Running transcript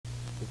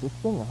Is this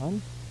thing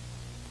on?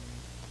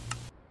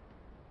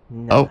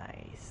 Oh.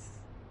 Nice.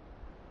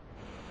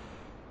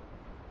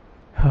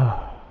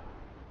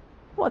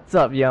 What's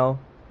up, y'all?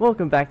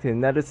 Welcome back to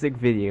another sick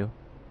video.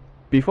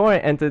 Before I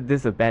enter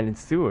this abandoned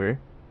sewer,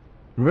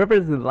 remember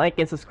to like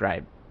and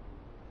subscribe.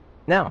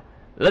 Now,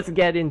 let's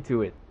get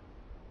into it.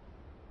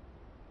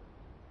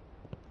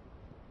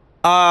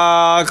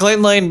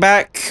 Claytonlane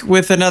back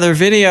with another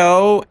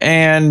video,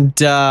 and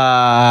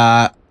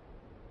yeah,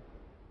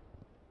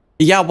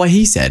 what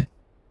he said.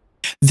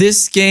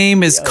 This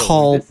game is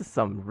called... This is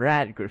some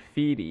rad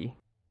graffiti.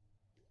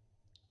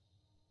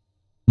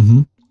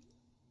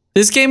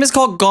 This game is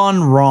called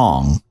Gone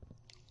Wrong,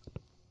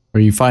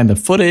 where you find the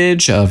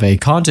footage of a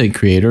content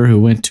creator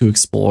who went to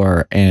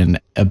explore an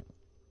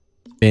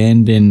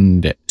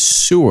abandoned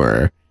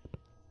sewer.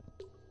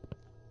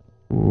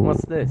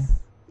 What's this?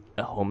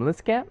 A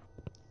homeless camp?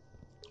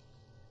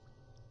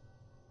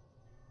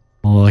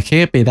 Well, it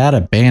can't be that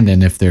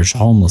abandoned if there's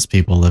homeless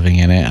people living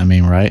in it. I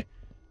mean, right?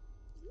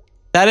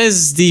 That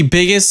is the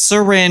biggest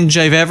syringe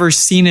I've ever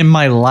seen in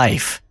my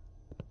life.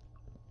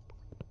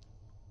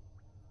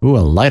 Ooh, a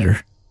lighter.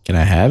 Can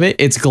I have it?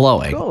 It's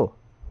glowing. Cool.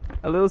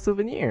 A little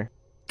souvenir.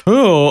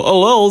 Oh, a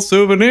little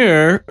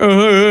souvenir.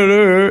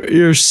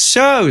 You're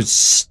so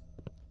stupid.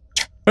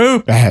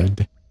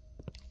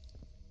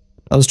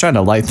 I was trying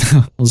to light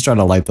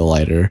the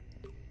lighter.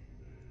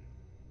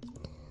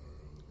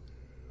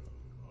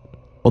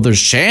 Well,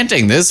 there's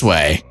chanting this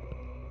way.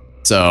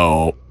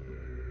 So,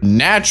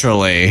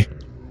 naturally,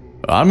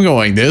 I'm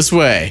going this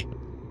way.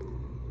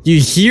 You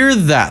hear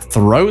that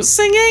throat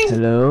singing?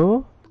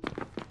 Hello?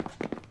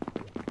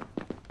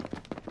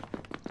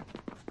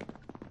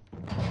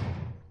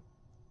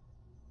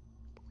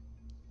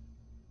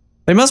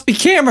 They must be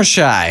camera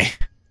shy.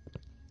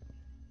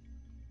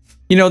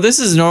 You know, this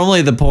is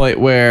normally the point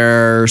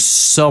where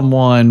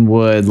someone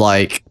would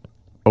like,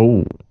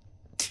 oh.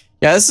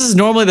 Yeah, this is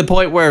normally the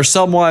point where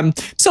someone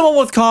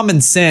with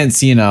common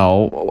sense, you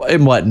know,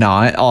 and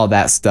whatnot, all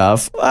that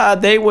stuff,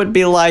 they would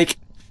be like,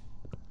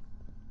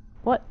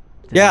 what?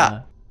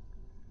 Yeah.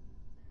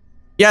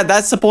 Yeah,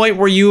 that's the point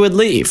where you would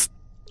leave.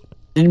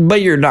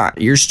 But you're not.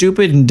 You're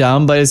stupid and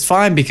dumb, but it's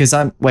fine because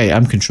I'm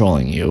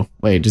controlling you.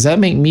 Wait, does that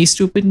make me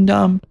stupid and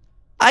dumb?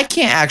 I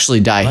can't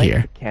actually die Light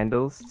here. the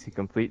candles to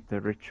complete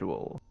the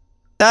ritual.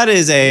 That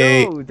is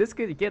a... No, this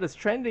could get us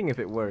trending if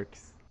it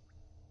works.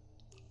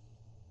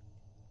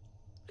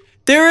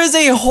 There is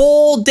a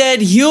whole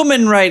dead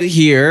human right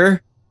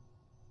here.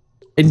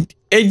 And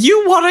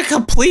you want to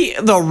complete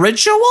the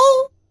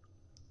ritual?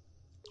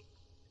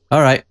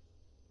 Alright.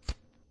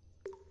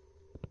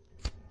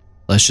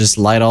 Let's just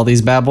light all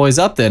these bad boys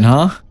up then,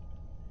 huh?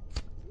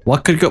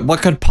 What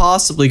could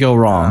possibly go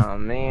wrong? Oh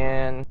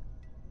man.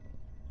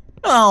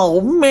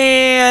 Oh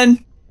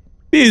man.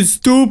 This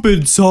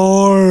stupid's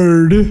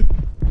hard.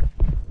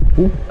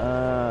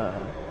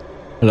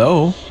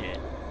 Hello? Shit.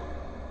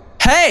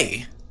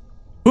 Hey!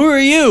 Who are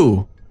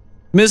you?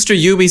 Mr.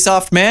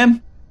 Ubisoft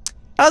man?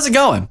 How's it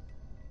going?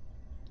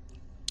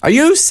 Are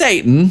you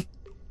Satan?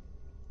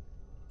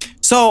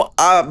 So,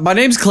 my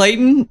name's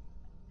Clayton.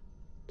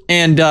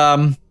 And,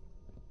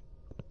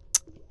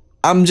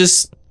 I'm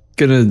just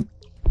gonna...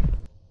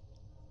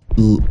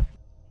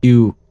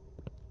 You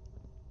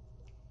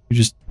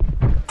just...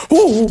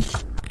 Ooh!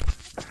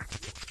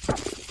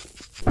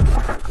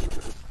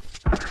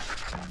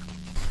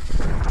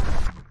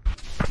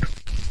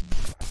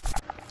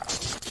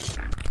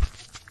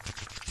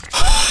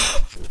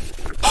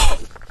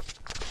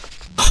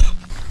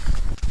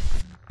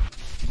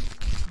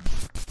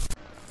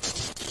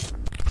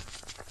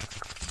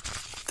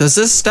 Does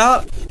this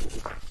stop?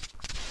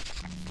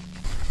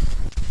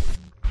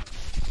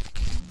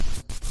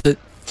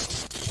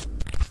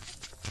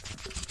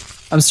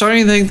 I'm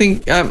starting to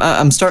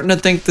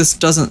think this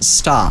doesn't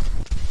stop.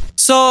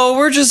 So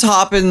we're just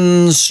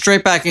hopping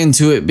straight back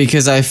into it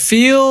because I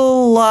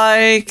feel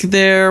like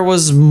there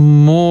was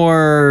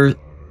more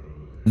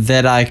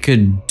that I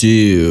could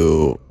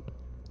do.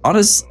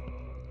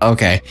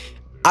 Okay.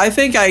 I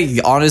think I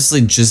honestly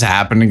just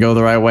happened to go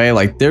the right way.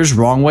 Like, there's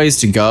wrong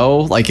ways to go.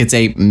 Like, it's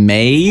a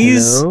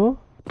maze. Hello?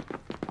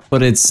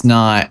 But it's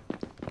not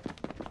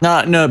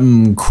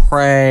nothing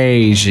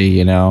crazy,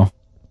 you know.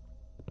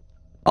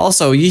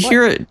 Also, you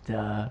hear it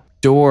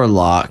door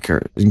lock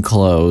and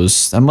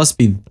close. That must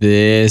be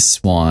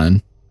this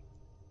one.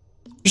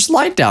 There's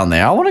light down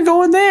there. I want to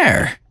go in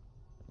there.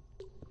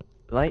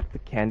 Light the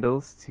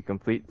candles to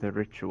complete the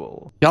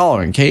ritual. Y'all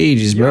are in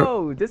cages,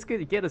 bro. Yo, this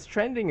could get us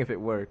trending if it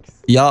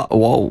works. Yeah,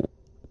 whoa.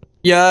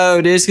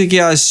 Yo, this could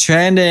get us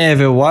trending if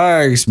it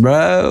works,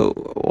 bro.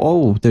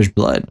 Oh, there's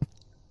blood.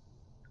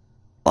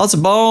 Lots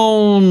of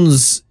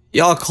bones.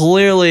 Y'all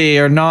clearly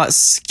are not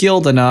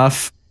skilled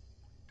enough.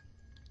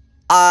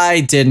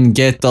 I didn't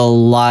get the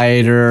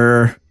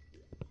lighter.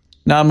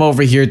 Now I'm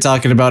over here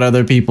talking about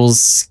other people's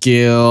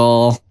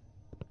skill.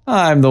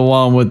 I'm the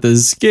one with the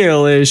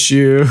skill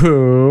issue.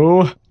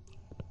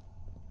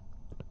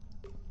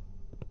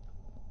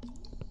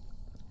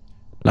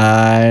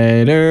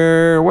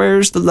 Lighter,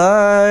 where's the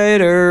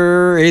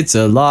lighter? It's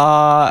a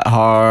lot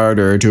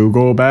harder to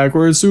go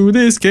backwards through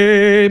this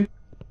game.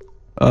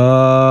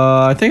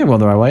 I think I'm going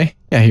the right way.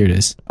 Yeah, here it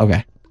is.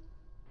 Okay.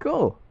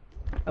 Cool.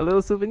 A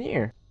little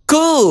souvenir.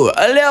 Cool,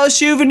 a little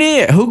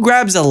souvenir. Who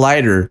grabs a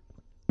lighter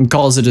and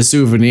calls it a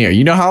souvenir?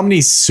 You know how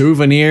many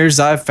souvenirs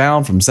I've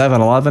found from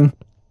 7-Eleven?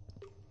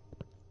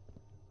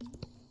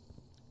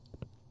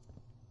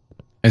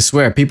 I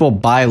swear, people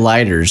buy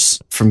lighters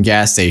from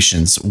gas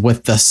stations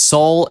with the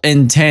sole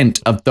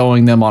intent of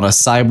throwing them on a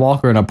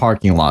sidewalk or in a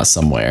parking lot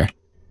somewhere.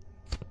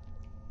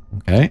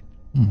 Okay,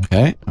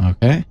 okay,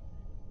 okay.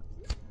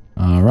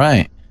 All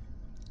right.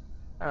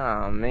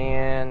 Oh,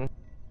 man.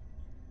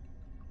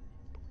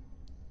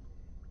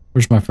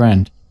 Where's my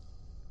friend?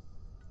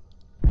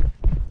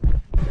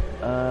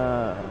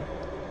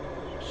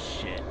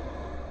 Shit.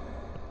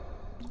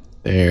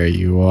 There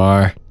you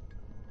are.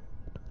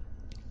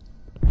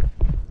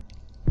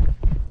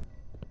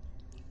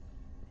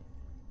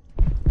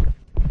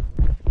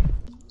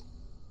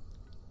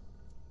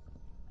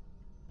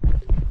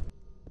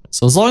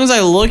 So as long as I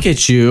look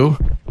at you,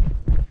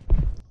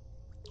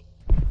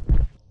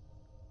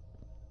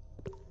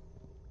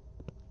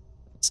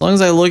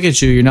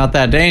 you're not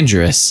that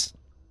dangerous.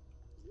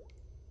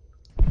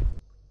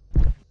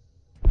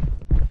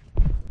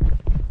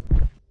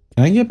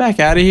 Can I get back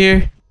out of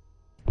here?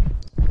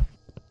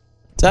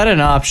 Is that an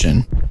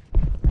option?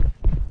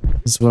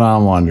 That's what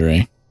I'm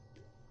wondering.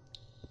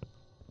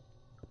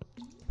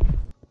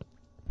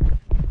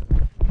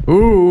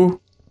 Ooh.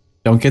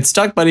 Don't get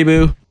stuck, buddy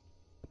boo.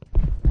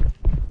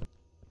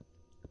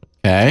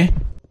 Okay.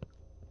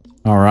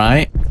 All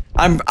right.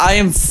 I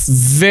am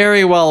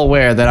very well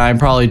aware that I'm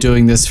probably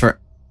doing this for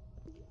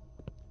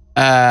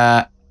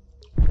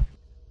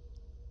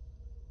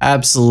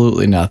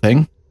absolutely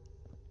nothing.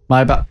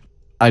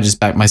 I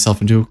just backed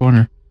myself into a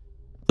corner.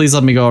 Please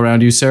let me go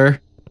around you, sir.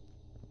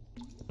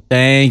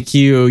 Thank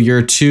you.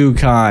 You're too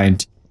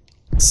kind.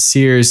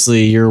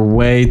 Seriously, you're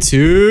way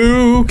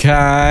too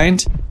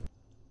kind.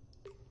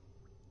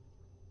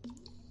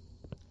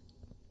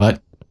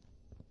 What?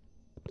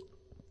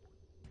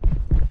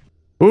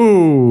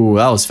 Ooh,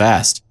 that was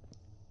fast.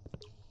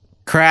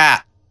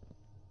 Crap.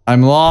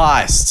 I'm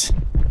lost.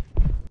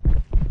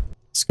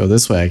 Let's go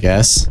this way, I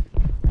guess.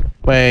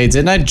 Wait,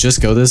 didn't I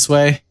just go this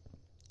way?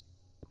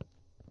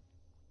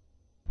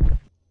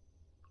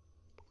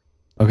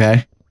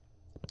 Okay.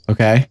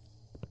 Okay.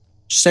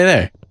 Just stay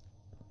there.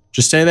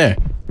 Just stay there.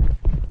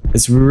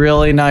 It's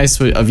really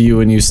nice of you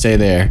when you stay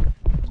there.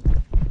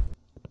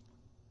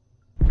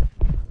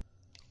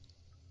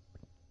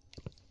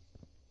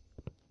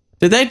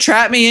 Did they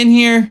trap me in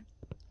here?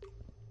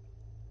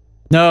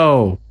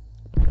 No.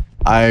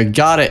 I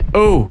got it.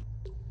 Oh.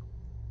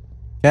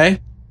 Okay.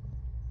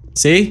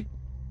 See?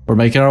 We're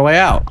making our way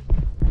out.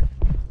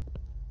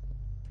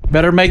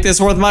 Better make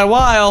this worth my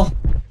while.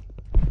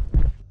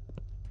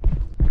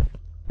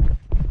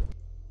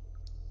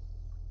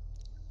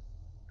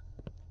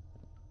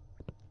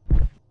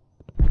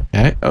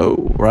 Okay. Oh,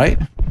 right.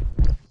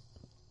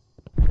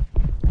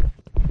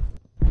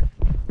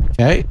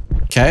 Okay.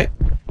 Okay.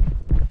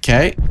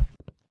 Okay.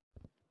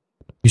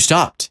 You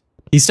stopped.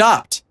 He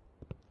stopped.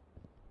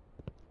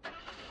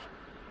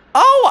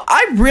 Oh,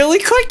 I really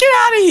could get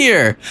out of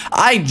here.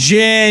 I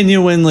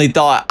genuinely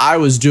thought I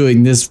was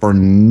doing this for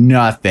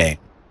nothing.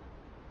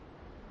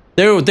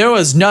 There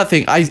was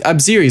nothing. I'm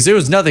serious. There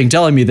was nothing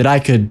telling me that I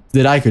could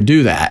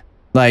do that.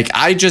 Like,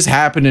 I just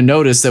happened to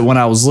notice that when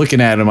I was looking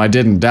at him, I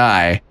didn't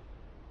die.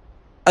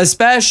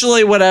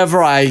 Especially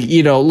whenever I,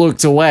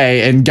 looked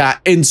away and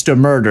got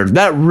insta-murdered.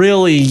 That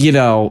really,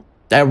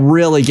 that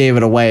really gave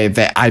it away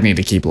that I need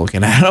to keep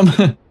looking at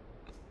him.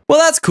 Well,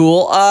 that's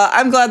cool.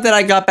 I'm glad that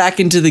I got back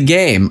into the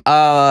game.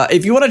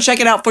 If you want to check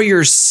it out for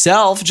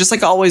yourself, just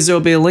like always, there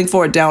will be a link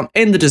for it down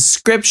in the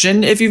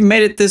description. If you've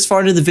made it this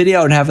far into the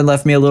video and haven't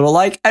left me a little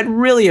like, I'd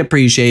really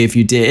appreciate if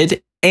you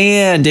did.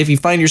 And if you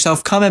find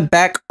yourself coming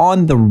back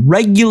on the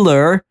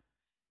regular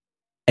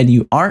and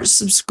you aren't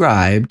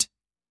subscribed,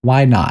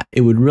 why not?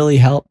 It would really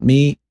help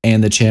me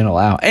and the channel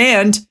out.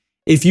 And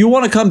if you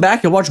want to come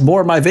back and watch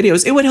more of my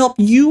videos, it would help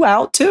you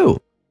out too.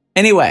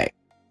 Anyway,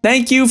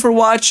 thank you for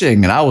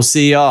watching, and I will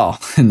see y'all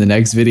in the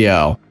next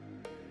video.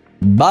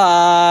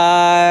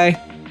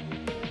 Bye!